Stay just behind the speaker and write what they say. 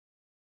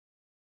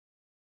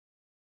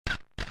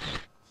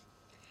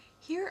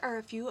Here are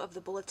a few of the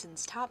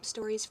Bulletin's top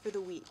stories for the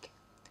week.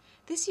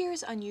 This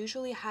year's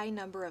unusually high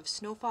number of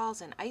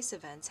snowfalls and ice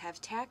events have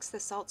taxed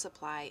the salt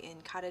supply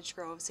in Cottage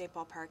Grove, St.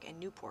 Paul Park, and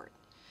Newport.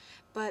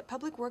 But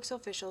Public Works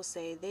officials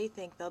say they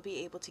think they'll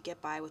be able to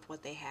get by with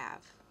what they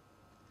have.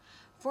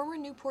 Former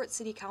Newport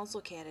City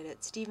Council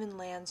candidate Stephen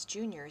Lands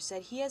Jr.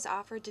 said he has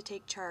offered to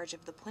take charge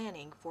of the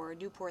planning for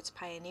Newport's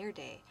Pioneer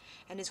Day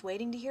and is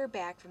waiting to hear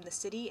back from the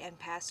city and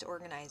past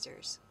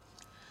organizers.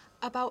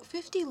 About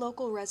 50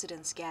 local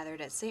residents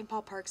gathered at St.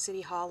 Paul Park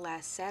City Hall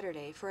last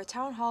Saturday for a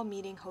town hall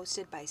meeting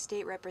hosted by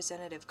State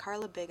Representative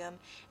Carla Bigham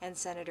and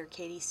Senator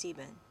Katie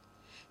Sieben.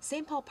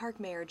 St. Paul Park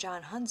Mayor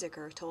John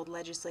Hunziker told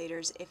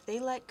legislators if they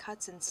let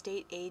cuts in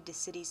state aid to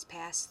cities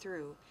pass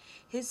through,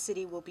 his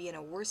city will be in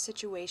a worse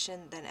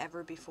situation than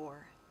ever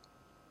before.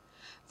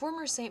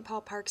 Former St.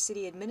 Paul Park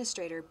City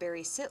Administrator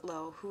Barry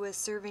Sitlow, who is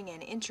serving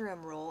an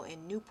interim role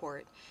in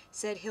Newport,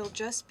 said he'll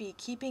just be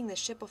keeping the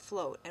ship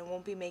afloat and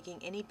won't be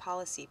making any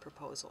policy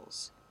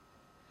proposals.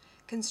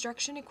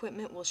 Construction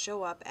equipment will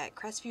show up at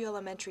Crestview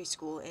Elementary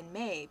School in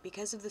May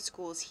because of the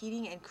school's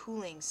heating and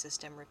cooling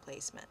system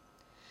replacement.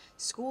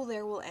 School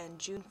there will end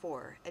June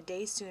 4, a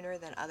day sooner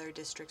than other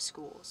district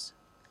schools.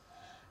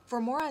 For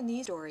more on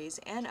these stories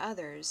and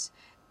others,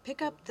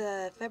 pick up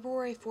the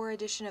February 4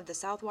 edition of the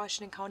South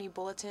Washington County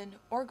Bulletin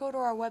or go to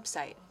our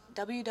website,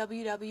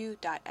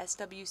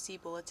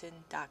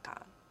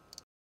 www.swcbulletin.com.